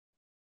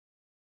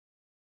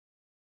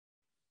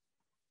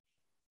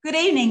Good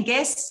evening,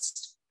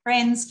 guests,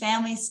 friends,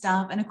 family,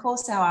 staff, and of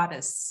course our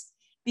artists.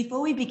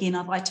 Before we begin,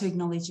 I'd like to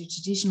acknowledge the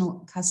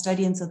traditional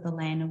custodians of the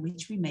land on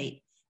which we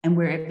meet and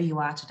wherever you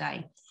are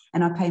today.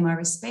 And I pay my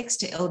respects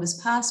to elders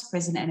past,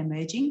 present, and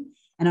emerging.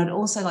 And I'd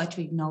also like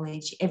to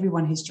acknowledge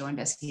everyone who's joined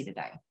us here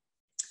today.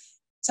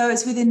 So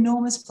it's with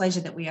enormous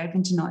pleasure that we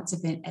open tonight's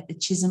event at the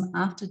Chisholm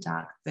After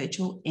Dark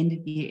virtual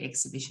end-of-year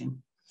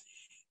exhibition.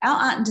 Our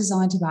Art and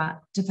Design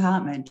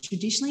department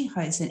traditionally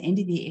hosts an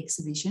end-of-year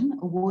exhibition,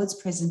 awards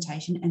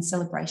presentation and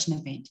celebration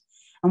event.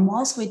 And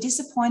whilst we're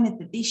disappointed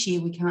that this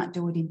year we can't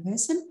do it in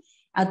person,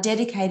 our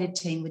dedicated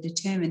team were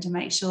determined to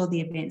make sure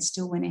the event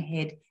still went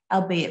ahead,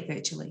 albeit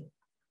virtually.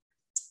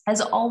 As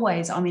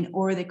always, I'm in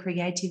awe of the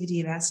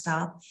creativity of our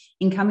staff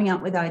in coming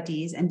up with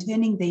ideas and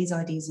turning these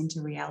ideas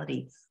into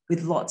reality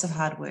with lots of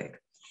hard work.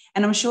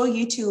 And I'm sure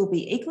you two will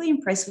be equally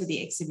impressed with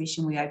the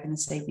exhibition we open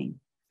this evening.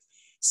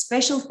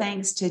 Special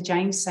thanks to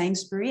James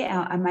Sainsbury,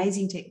 our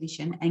amazing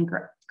technician, and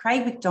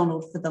Craig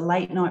McDonald for the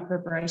late night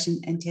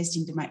preparation and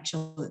testing to make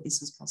sure that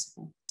this was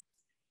possible.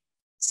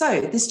 So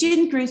the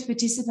student groups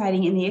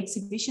participating in the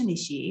exhibition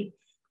this year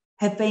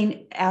have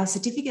been our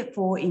Certificate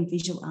 4 in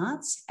Visual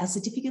Arts, our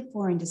Certificate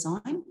 4 in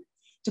Design,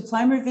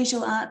 Diploma of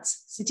Visual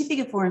Arts,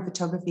 Certificate 4 in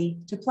Photography,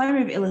 Diploma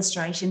of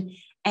Illustration,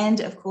 and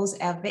of course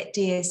our VET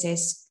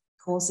DSS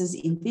courses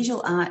in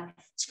Visual Art,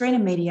 Screen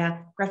and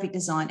Media, Graphic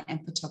Design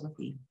and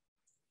Photography.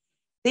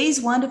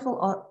 These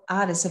wonderful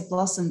artists have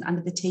blossomed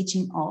under the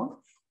teaching of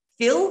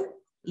Phil,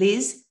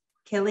 Liz,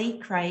 Kelly,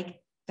 Craig,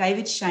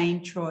 David,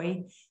 Shane,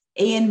 Troy,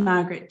 Ian,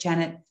 Margaret,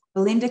 Janet,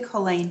 Belinda,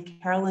 Colleen,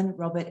 Carolyn,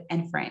 Robert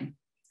and Fran.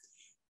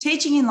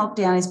 Teaching in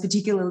lockdown is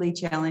particularly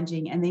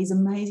challenging and these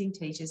amazing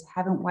teachers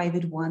haven't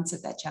wavered once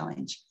at that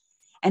challenge.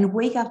 And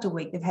week after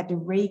week, they've had to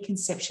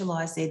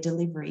reconceptualise their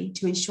delivery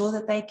to ensure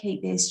that they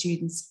keep their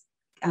students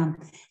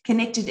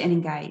connected and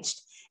engaged.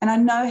 And I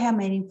know how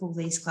meaningful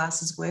these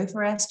classes were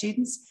for our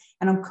students,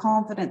 and I'm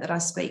confident that I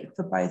speak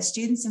for both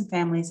students and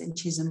families in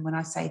Chisholm when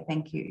I say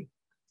thank you.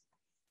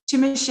 To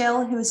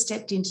Michelle, who has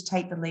stepped in to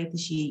take the lead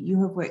this year,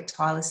 you have worked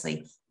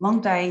tirelessly,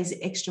 long days,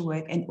 extra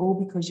work, and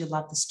all because you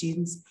love the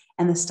students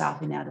and the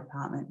staff in our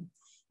department.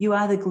 You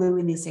are the glue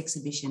in this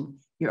exhibition.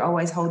 You're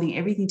always holding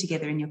everything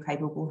together in your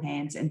capable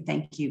hands, and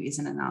thank you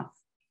isn't enough.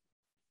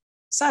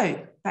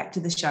 So back to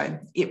the show.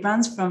 It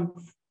runs from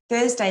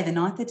Thursday, the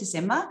 9th of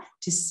December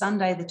to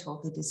Sunday, the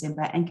 12th of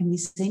December, and can be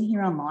seen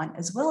here online,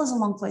 as well as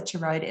along Fletcher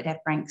Road at our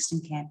Frankston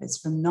campus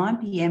from 9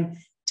 p.m.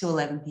 to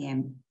 11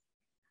 p.m.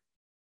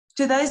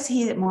 To those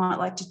here that might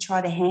like to try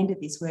the hand at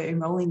this, we're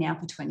enrolling now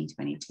for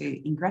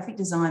 2022 in graphic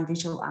design,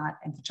 visual art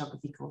and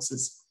photography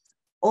courses.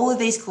 All of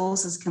these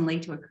courses can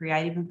lead to a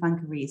creative and fun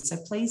career, so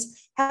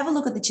please have a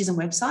look at the Chisholm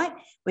website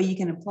where you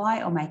can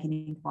apply or make an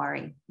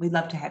inquiry. We'd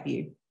love to have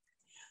you.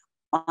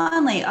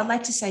 Finally, I'd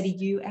like to say to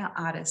you, our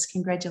artists,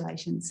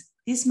 congratulations.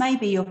 This may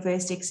be your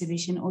first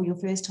exhibition or your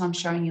first time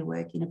showing your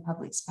work in a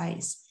public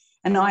space,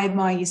 and I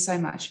admire you so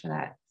much for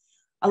that.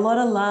 A lot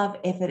of love,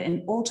 effort,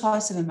 and all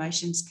types of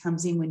emotions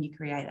comes in when you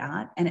create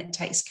art, and it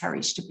takes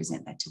courage to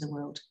present that to the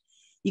world.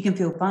 You can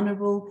feel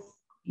vulnerable,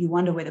 you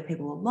wonder whether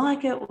people will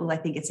like it or they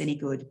think it's any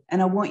good,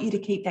 and I want you to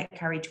keep that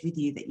courage with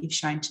you that you've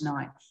shown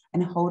tonight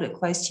and hold it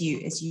close to you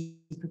as you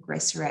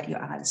progress throughout your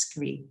artist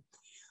career.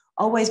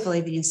 Always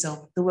believe in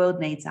yourself. The world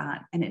needs art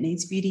and it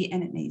needs beauty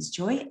and it needs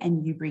joy,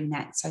 and you bring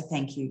that. So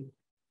thank you.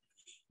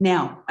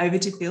 Now over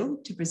to Phil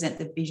to present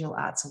the Visual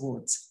Arts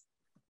Awards.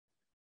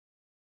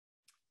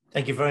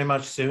 Thank you very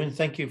much, Sue, and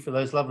thank you for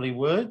those lovely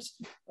words.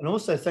 And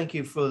also thank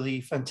you for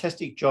the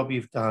fantastic job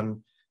you've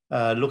done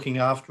looking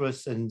after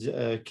us and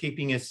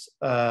keeping us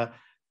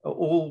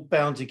all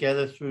bound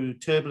together through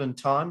turbulent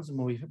times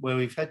and where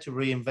we've had to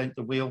reinvent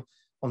the wheel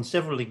on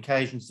several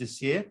occasions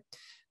this year.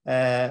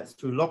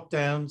 Through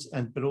lockdowns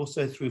but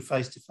also through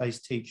face-to-face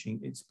teaching.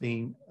 It's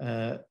been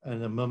a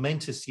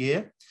momentous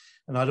year.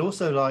 And I'd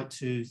also like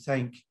to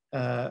thank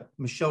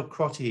Michelle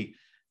Crotty,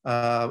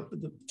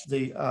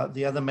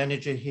 the other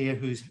manager here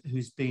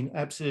who's been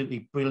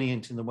absolutely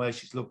brilliant in the way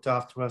she's looked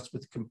after us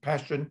with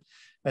compassion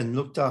and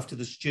looked after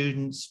the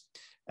students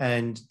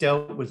and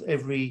dealt with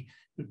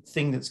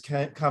everything that's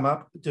come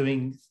up,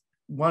 doing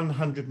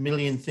 100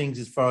 million things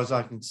as far as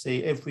I can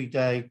see every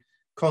day,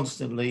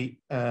 constantly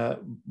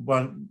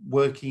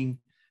working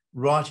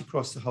right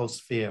across the whole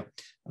sphere.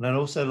 And I'd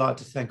also like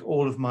to thank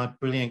all of my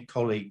brilliant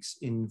colleagues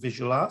in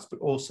visual arts, but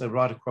also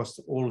right across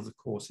all of the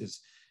courses.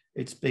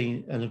 It's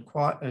been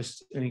quite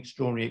an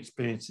extraordinary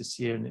experience this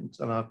year, and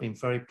I've been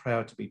very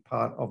proud to be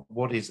part of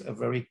what is a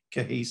very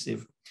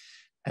cohesive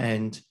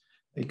and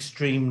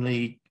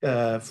extremely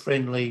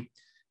friendly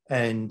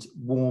and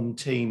warm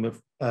team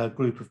of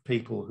group of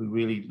people who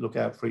really look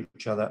out for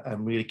each other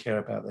and really care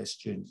about their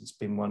students. It's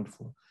been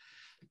wonderful.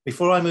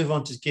 Before I move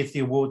on to give the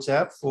awards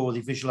out for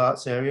the visual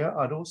arts area,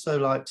 I'd also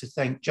like to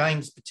thank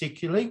James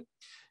particularly,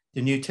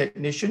 the new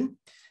technician,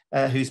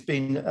 who's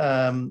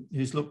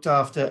looked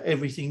after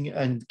everything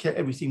and kept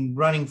everything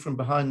running from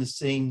behind the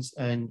scenes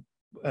and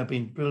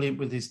been brilliant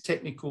with his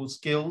technical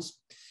skills,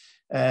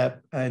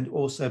 and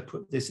also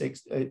put this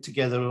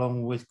together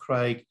along with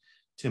Craig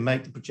to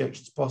make the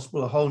projections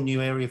possible, a whole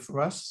new area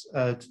for us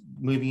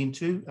moving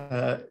into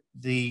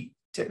the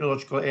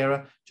technological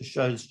era to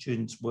show the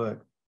students'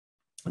 work.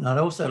 And I'd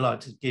also like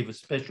to give a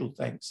special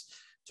thanks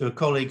to a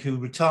colleague who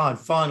retired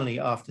finally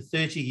after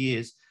 30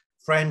 years,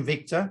 Fran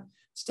Victor,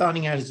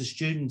 starting out as a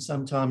student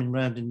sometime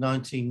around in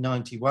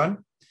 1991,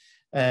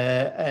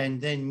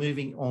 and then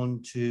moving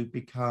on to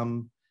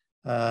become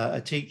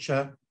a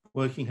teacher,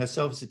 working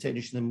herself as a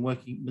technician and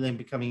then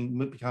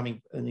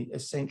becoming an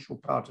essential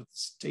part of the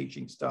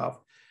teaching staff,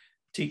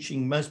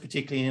 teaching most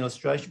particularly in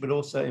illustration, but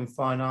also in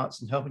fine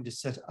arts, and helping to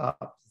set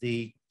up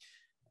the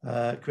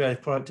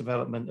creative product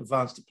development,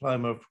 advanced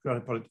diploma of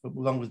creative product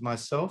development, along with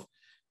myself,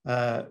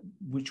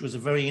 which was a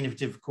very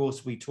innovative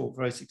course we taught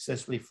very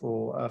successfully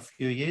for a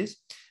few years.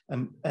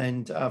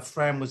 And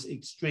Fran was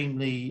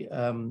extremely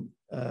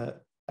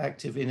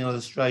active in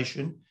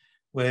illustration,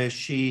 where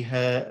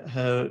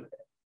her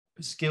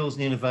skills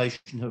and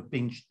innovation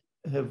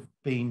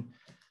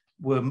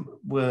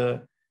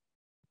were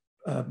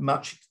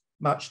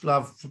much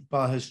loved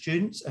by her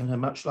students and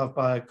much loved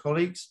by her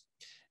colleagues.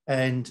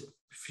 And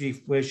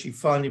where she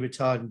finally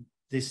retired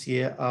this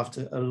year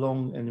after a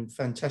long and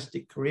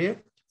fantastic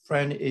career.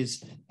 Fran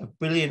is a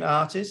brilliant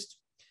artist,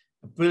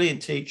 a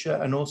brilliant teacher,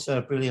 and also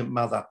a brilliant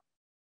mother,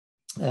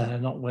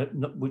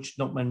 which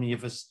not many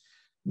of us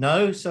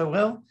know so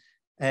well.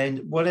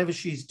 And whatever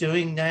she's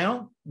doing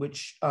now,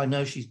 which I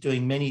know she's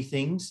doing many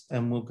things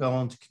and will go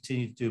on to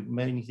continue to do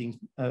many things,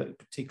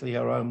 particularly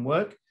her own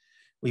work,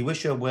 we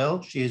wish her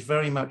well. She is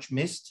very much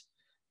missed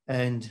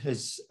and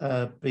has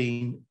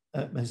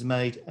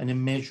made an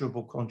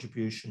immeasurable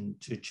contribution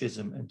to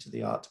Chisholm and to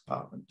the art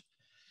department.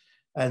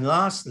 And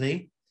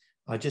lastly,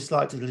 I'd just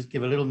like to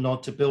give a little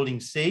nod to Building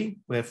C,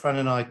 where Fran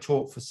and I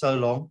taught for so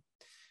long.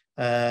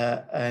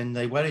 And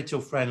they waited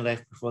till Fran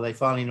left before they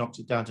finally knocked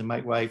it down to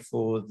make way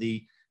for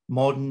the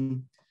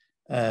modern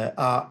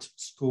art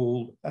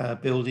school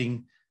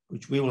building,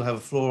 which we will have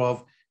a floor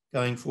of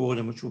going forward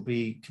and which will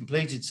be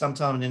completed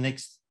sometime in the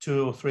next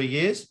 2 or 3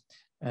 years.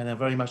 And I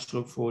very much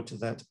look forward to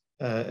that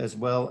as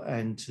well,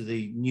 and to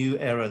the new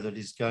era that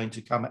is going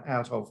to come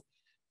out of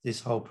this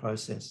whole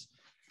process.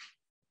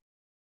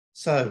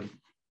 So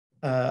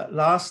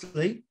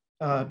lastly,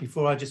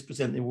 before I just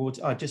present the awards,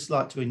 I'd just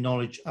like to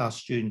acknowledge our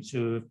students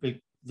who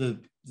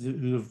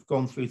have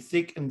gone through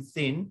thick and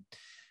thin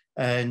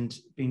and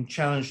been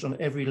challenged on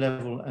every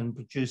level and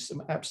produced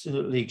some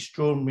absolutely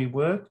extraordinary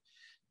work,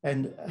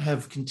 and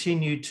have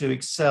continued to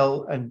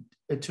excel and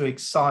to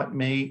excite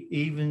me.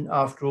 Even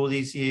after all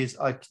these years,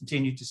 I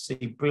continue to see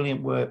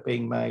brilliant work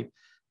being made,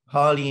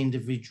 highly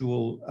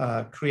individual,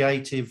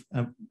 creative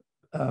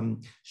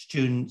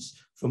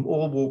students from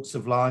all walks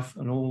of life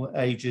and all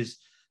ages,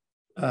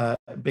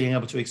 being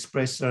able to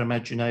express their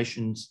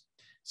imaginations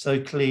so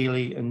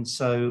clearly and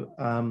so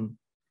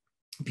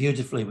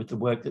beautifully with the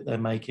work that they're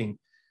making.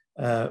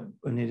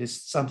 And it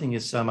is something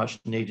is so much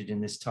needed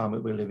in this time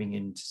that we're living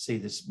in, to see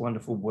this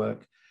wonderful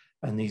work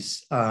and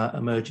these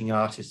emerging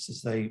artists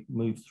as they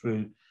move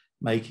through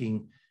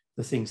making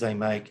the things they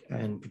make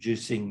and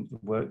producing the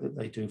work that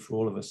they do for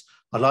all of us.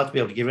 I'd like to be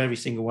able to give every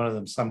single one of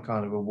them some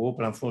kind of award,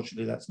 but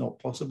unfortunately that's not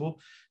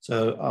possible.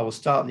 So I will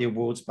start the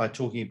awards by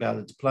talking about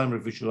the Diploma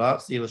of Visual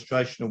Arts, the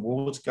Illustration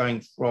Awards,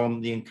 going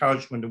from the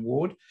Encouragement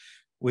Award,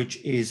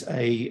 which is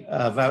a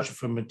voucher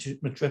from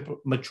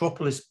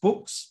Metropolis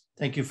Books.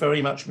 Thank you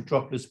very much,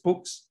 Metropolis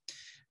Books,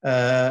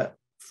 for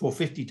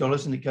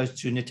 $50, and it goes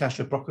to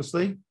Natasha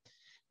Brockley.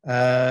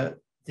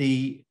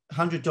 The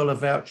 $100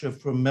 voucher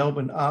from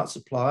Melbourne Art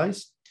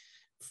Supplies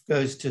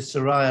goes to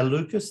Soraya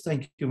Lucas.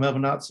 Thank you,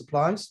 Melbourne Art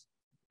Supplies.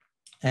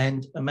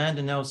 And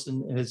Amanda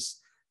Nelson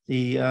is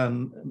the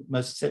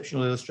most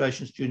exceptional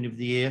illustration student of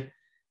the year.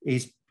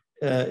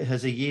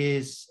 Has a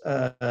year's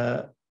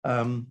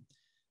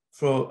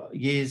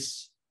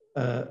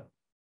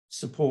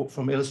support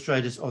from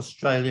Illustrators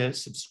Australia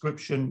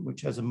subscription,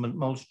 which has a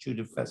multitude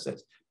of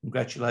facets.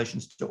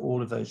 Congratulations to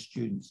all of those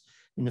students.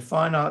 In the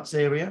fine arts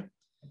area,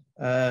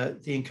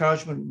 the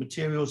encouragement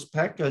materials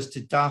pack goes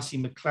to Darcy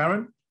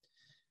McLaren.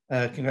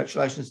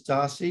 Congratulations,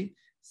 Darcy.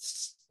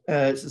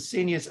 The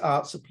Seniors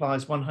Art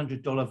Supplies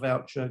 $100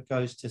 voucher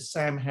goes to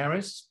Sam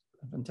Harris.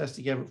 A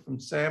fantastic effort from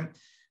Sam.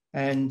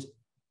 And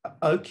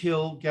Oak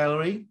Hill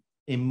Gallery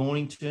in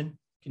Mornington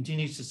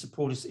continues to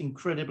support us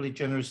incredibly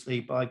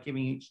generously by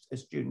giving each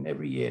student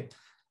every year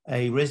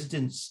a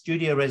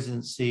studio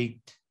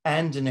residency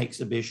and an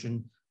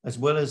exhibition, as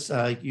well as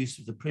use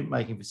of the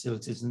printmaking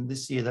facilities. And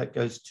this year that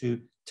goes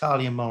to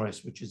Talia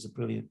Morris, which is a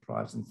brilliant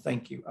prize. And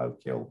thank you,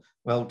 Oak Hill.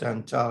 Well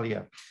done,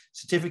 Talia.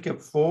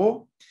 Certificate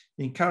 4,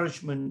 the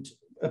encouragement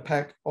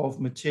pack of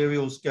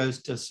materials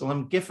goes to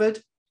Salam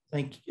Gifford.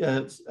 Thank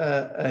you.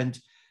 And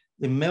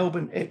the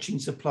Melbourne Etching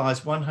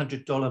Supplies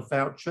 $100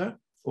 voucher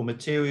for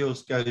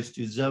materials goes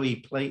to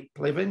Zoe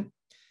Plevin.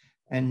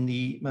 And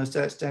the most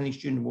outstanding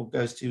student award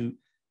goes to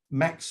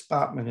Max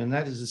Sparkman, and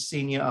that is a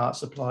Senior Art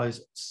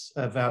Supplies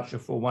voucher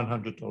for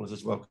 $100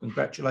 as well.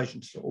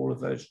 Congratulations to all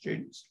of those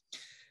students.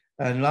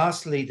 And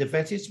lastly, the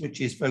VETIS,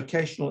 which is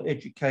Vocational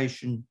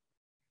Education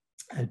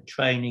and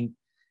Training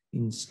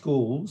in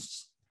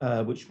Schools,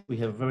 which we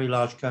have a very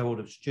large cohort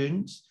of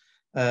students,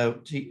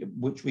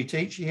 which we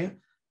teach here.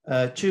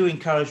 2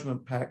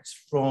 encouragement packs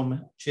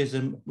from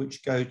Chisholm,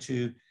 which go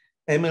to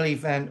Emily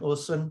Van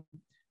Ussen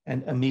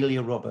and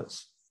Amelia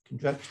Roberts.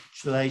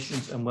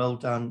 Congratulations and well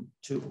done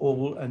to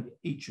all and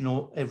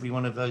every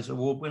one of those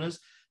award winners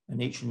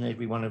and each and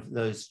every one of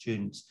those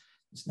students.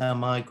 It's now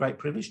my great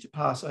privilege to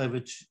pass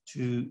over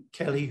to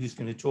Kelly, who's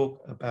going to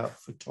talk about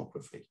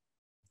photography.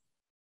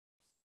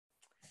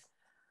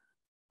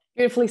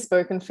 Beautifully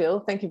spoken,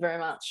 Phil. Thank you very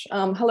much.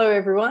 Hello,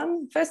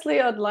 everyone.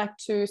 Firstly, I'd like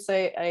to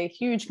say a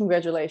huge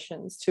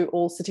congratulations to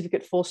all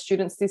Certificate 4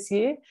 students this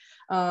year.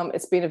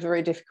 It's been a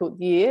very difficult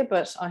year,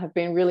 but I have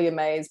been really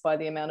amazed by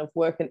the amount of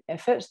work and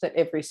effort that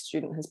every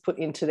student has put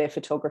into their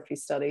photography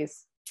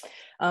studies.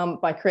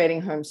 By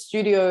creating home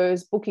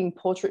studios, booking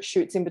portrait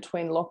shoots in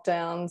between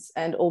lockdowns,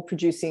 and all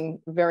producing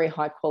very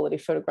high quality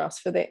photographs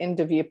for their end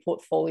of year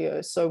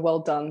portfolios. So well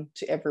done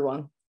to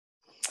everyone.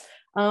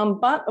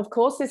 But of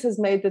course, this has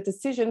made the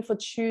decision for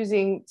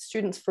choosing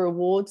students for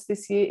awards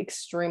this year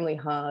extremely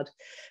hard.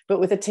 But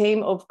with a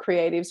team of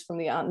creatives from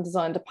the Art and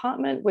Design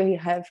department, we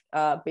have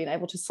been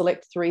able to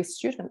select 3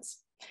 students.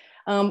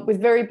 With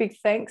very big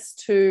thanks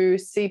to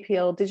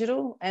CPL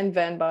Digital and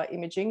Vanbar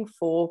Imaging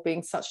for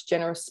being such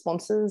generous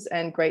sponsors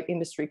and great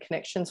industry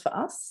connections for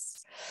us.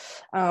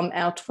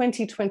 Our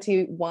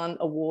 2021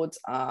 awards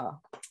are,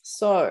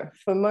 so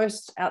for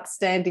most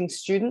outstanding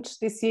student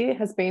this year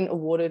has been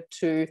awarded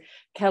to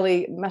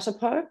Kelly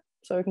Matapo.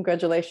 So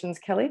congratulations,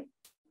 Kelly.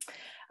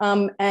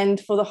 And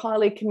for the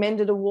highly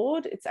commended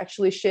award, it's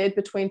actually shared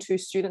between 2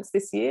 students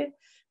this year,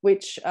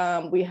 which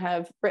we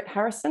have Brett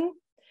Harrison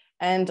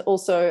and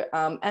also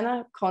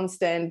Anna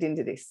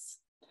Constandindidis.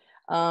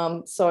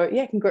 So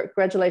yeah,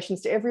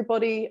 congratulations to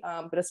everybody,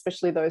 but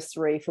especially those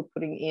 3 for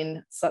putting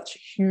in such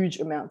huge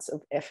amounts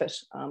of effort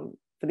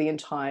for the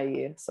entire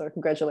year. So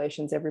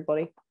congratulations,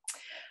 everybody.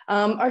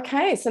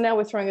 Okay, so now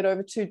we're throwing it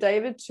over to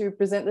David to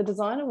present the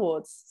design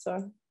awards.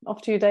 So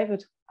off to you,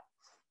 David.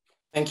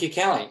 Thank you,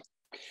 Kelly.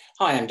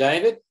 Hi, I'm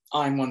David.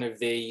 I'm one of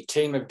the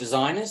team of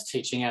designers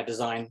teaching our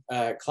design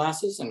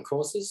classes and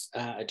courses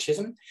at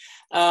Chisholm.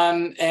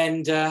 I'll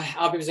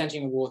be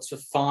presenting awards for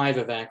 5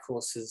 of our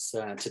courses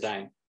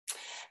today.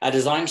 Our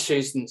design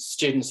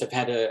students have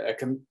had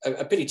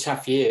a pretty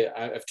tough year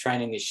of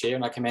training this year,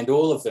 and I commend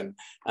all of them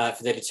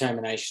for their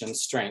determination and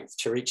strength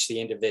to reach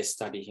the end of their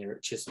study here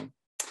at Chisholm.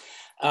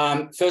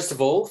 First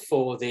of all,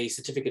 for the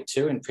Certificate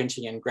 2 in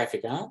Printing and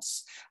Graphic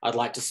Arts, I'd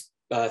like to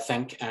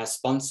thank our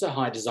sponsor,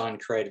 High Design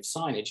Creative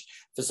Signage,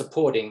 for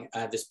supporting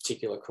this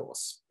particular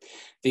course.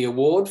 The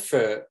award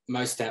for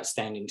Most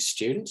Outstanding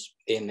Student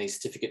in the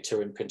Certificate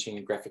 2 in Printing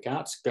and Graphic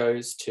Arts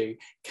goes to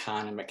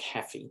Kana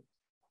McHaffey.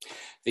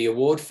 The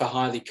award for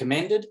Highly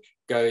Commended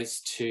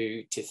goes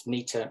to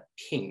Tithnita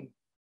Ping.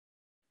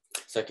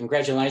 So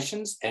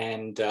congratulations,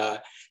 and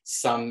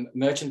some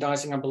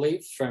merchandising, I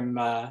believe, from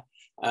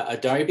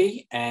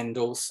Adobe and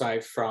also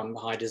from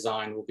High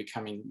Design will be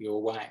coming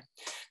your way.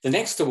 The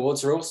next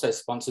awards are also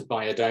sponsored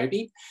by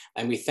Adobe,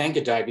 and we thank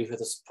Adobe for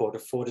the support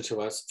afforded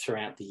to us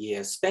throughout the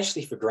year,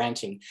 especially for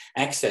granting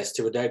access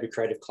to Adobe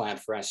Creative Cloud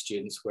for our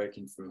students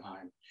working from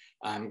home.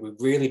 We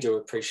really do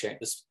appreciate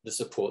the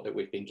support that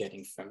we've been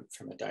getting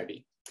from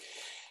Adobe.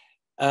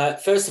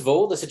 First of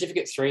all, the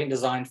Certificate 3 in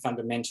Design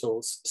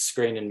Fundamentals,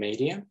 Screen and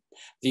Media.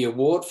 The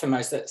award for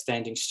Most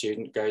Outstanding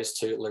Student goes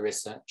to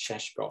Larissa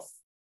Shashkov.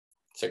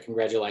 So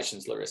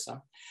congratulations,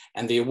 Larissa.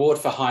 And the award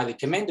for Highly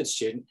Commended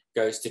Student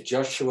goes to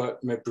Joshua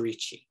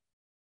Mabrici.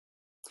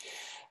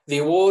 The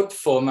award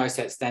for Most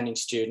Outstanding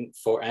Student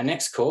for our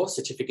next course,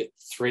 Certificate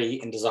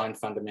 3 in Design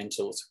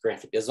Fundamentals,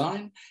 Graphic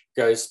Design,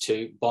 goes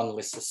to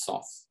Bonlissa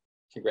Soth.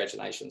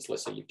 Congratulations,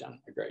 Lissa, you've done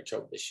a great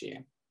job this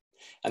year.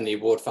 And the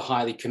award for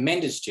Highly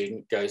Commended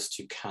Student goes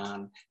to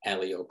Khan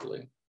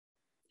Alioglu.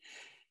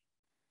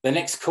 The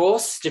next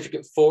course,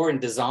 Certificate 4 in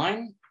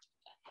Design,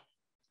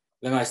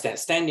 the most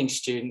outstanding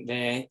student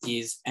there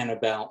is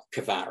Annabelle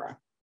Kavara.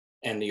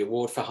 And the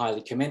award for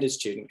Highly Commended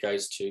Student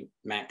goes to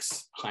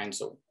Max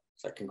Heinzel.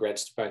 So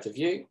congrats to both of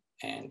you.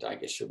 And I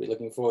guess you'll be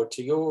looking forward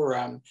to your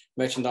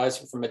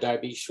merchandising from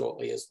Adobe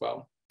shortly as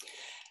well.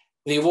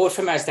 The award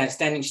for Most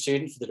Outstanding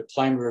Student for the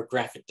Diploma of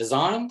Graphic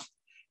Design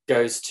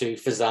goes to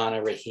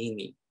Fazana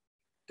Rahimi.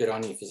 Good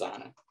on you,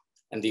 Fazana.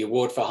 And the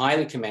award for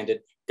Highly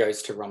Commended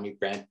goes to Romy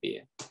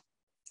Bradbeer.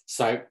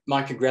 So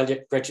my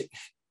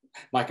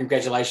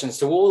congratulations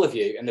to all of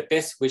you and the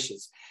best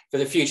wishes for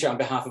the future on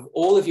behalf of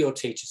all of your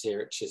teachers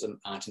here at Chisholm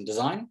Art and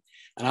Design.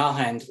 And I'll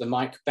hand the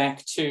mic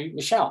back to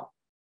Michelle.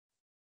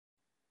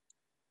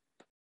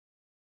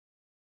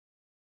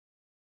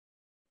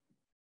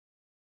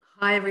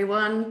 Hi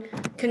everyone,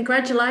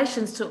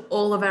 congratulations to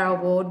all of our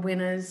award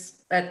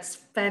winners. That's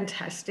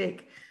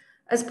fantastic.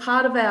 As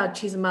part of our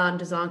Chisholm Art and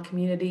Design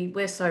community,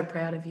 we're so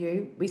proud of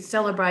you. We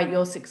celebrate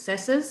your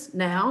successes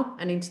now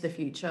and into the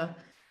future.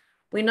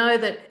 We know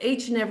that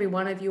each and every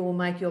one of you will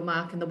make your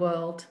mark in the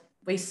world.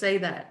 We see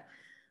that.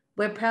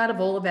 We're proud of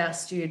all of our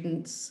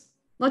students,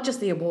 not just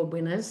the award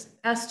winners,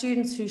 our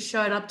students who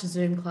showed up to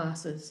Zoom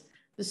classes,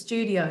 the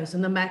studios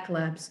and the Mac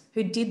labs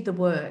who did the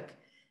work.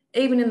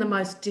 even in the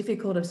most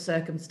difficult of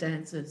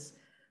circumstances.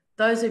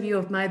 Those of you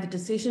who have made the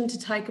decision to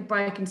take a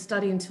break and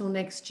study until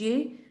next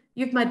year,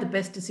 you've made the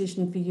best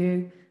decision for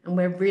you, and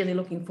we're really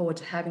looking forward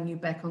to having you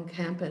back on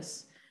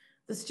campus.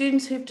 The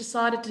students who've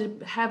decided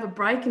to have a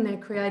break in their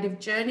creative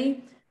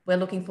journey, we're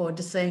looking forward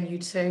to seeing you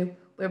too.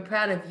 We're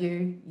proud of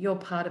you. You're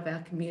part of our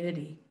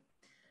community.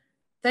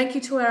 Thank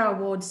you to our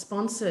award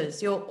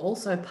sponsors. You're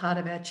also part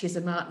of our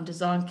Chisholm Art and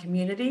Design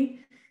community.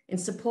 In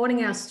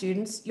supporting our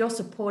students, you're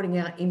supporting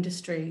our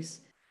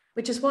industries,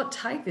 which is what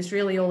TAFE is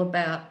really all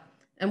about,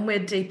 and we're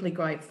deeply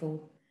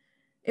grateful.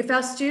 If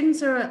our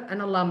students are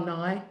an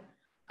alumni,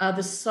 are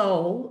the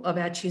soul of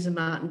our Chisholm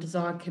Art and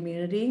Design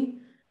community,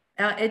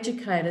 our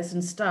educators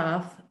and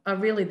staff are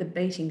really the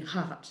beating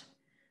heart.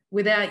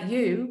 Without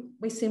you,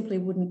 we simply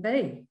wouldn't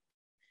be.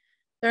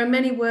 There are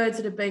many words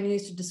that have been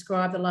used to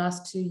describe the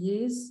last 2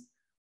 years.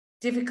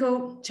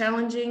 Difficult,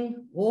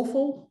 challenging,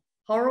 awful,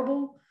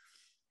 horrible.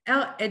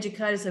 Our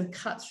educators have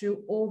cut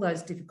through all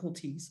those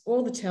difficulties,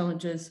 all the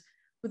challenges,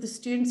 with the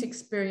students'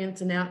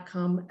 experience and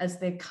outcome as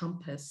their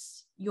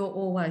compass. You're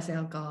always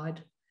our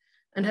guide,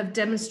 and have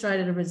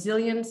demonstrated a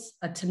resilience,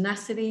 a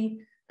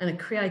tenacity, and a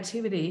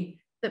creativity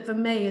that for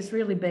me has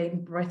really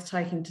been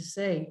breathtaking to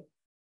see.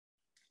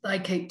 They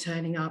keep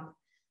turning up.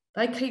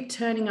 They keep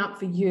turning up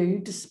for you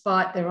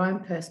despite their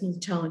own personal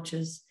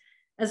challenges,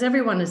 as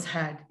everyone has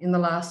had in the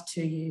last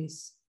 2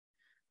 years.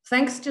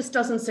 Thanks just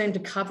doesn't seem to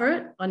cover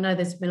it. I know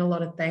there's been a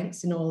lot of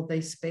thanks in all of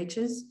these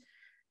speeches,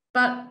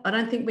 but I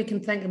don't think we can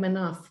thank them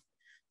enough.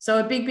 So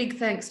a big, big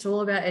thanks to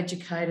all of our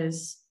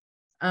educators.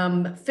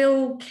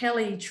 Phil,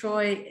 Kelly,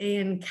 Troy,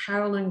 Ian,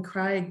 Carolyn,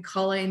 Craig,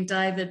 Colleen,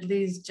 David,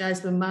 Liz,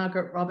 Jasmine,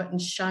 Margaret, Robert,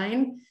 and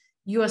Shane.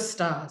 You are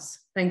stars.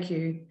 Thank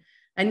you.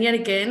 And yet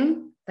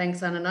again,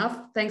 thanks aren't enough.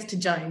 Thanks to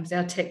James,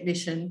 our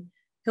technician,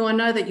 who I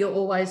know that you're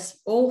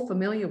always all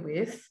familiar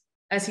with,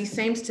 as he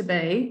seems to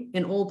be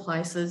in all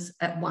places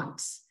at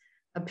once,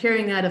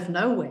 appearing out of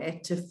nowhere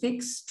to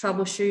fix,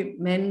 troubleshoot,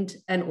 mend,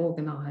 and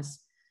organise.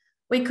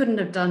 We couldn't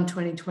have done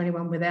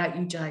 2021 without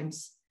you,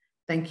 James.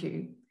 Thank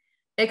you.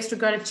 Extra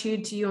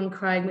gratitude to you and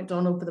Craig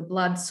McDonald for the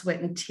blood, sweat,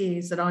 and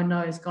tears that I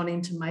know has gone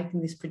into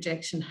making this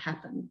projection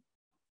happen.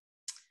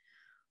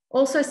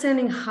 Also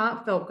sending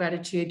heartfelt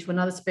gratitude to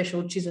another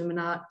special Chisholm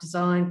Art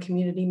Design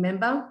community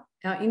member,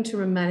 our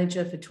interim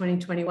manager for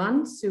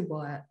 2021, Sue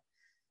Wyatt.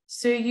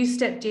 Sue, you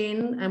stepped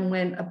in and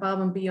went above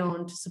and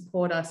beyond to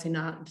support us in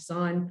art and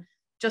design,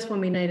 just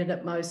when we needed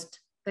it most.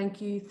 Thank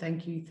you,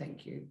 thank you,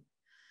 thank you.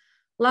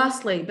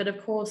 Lastly, but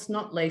of course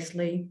not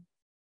leastly,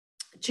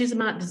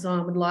 Chisholm Art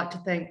Design would like to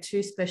thank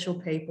 2 special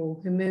people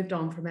who moved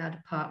on from our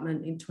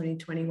department in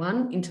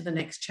 2021 into the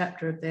next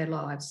chapter of their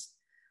lives.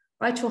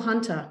 Rachel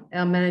Hunter,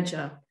 our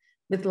manager,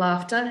 with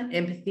laughter,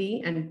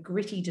 empathy, and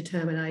gritty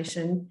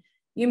determination,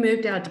 you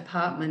moved our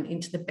department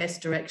into the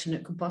best direction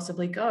it could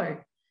possibly go.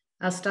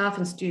 Our staff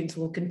and students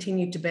will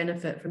continue to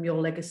benefit from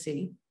your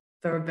legacy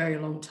for a very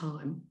long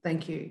time.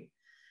 Thank you.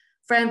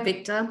 Fran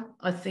Victor,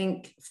 I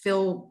think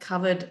Phil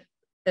covered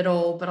it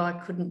all, but I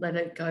couldn't let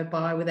it go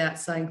by without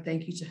saying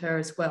thank you to her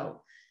as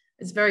well.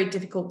 It's very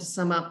difficult to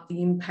sum up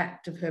the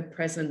impact of her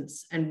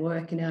presence and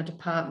work in our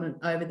department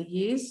over the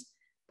years.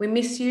 We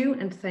miss you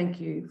and thank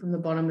you from the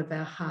bottom of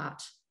our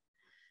heart.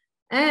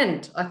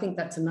 And I think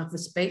that's enough of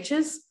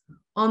speeches.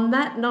 On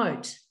that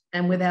note,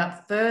 and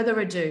without further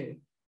ado,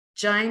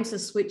 James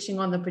is switching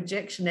on the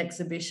projection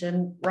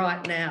exhibition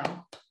right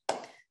now.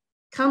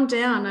 Come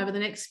down over the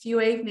next few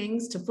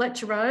evenings to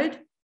Fletcher Road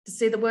to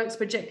see the works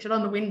projected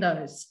on the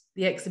windows.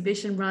 The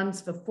exhibition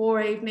runs for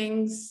 4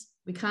 evenings.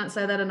 We can't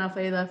say that enough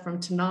either, from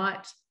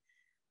tonight,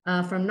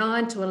 from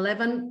 9 to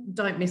 11.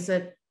 Don't miss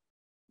it.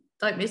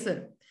 Don't miss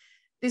it.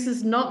 This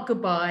is not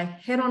goodbye.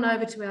 Head on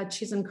over to our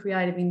Chisholm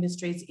Creative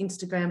Industries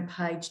Instagram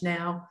page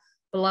now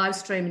for live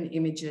streaming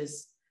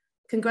images.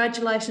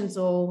 Congratulations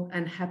all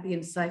and happy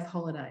and safe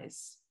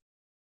holidays.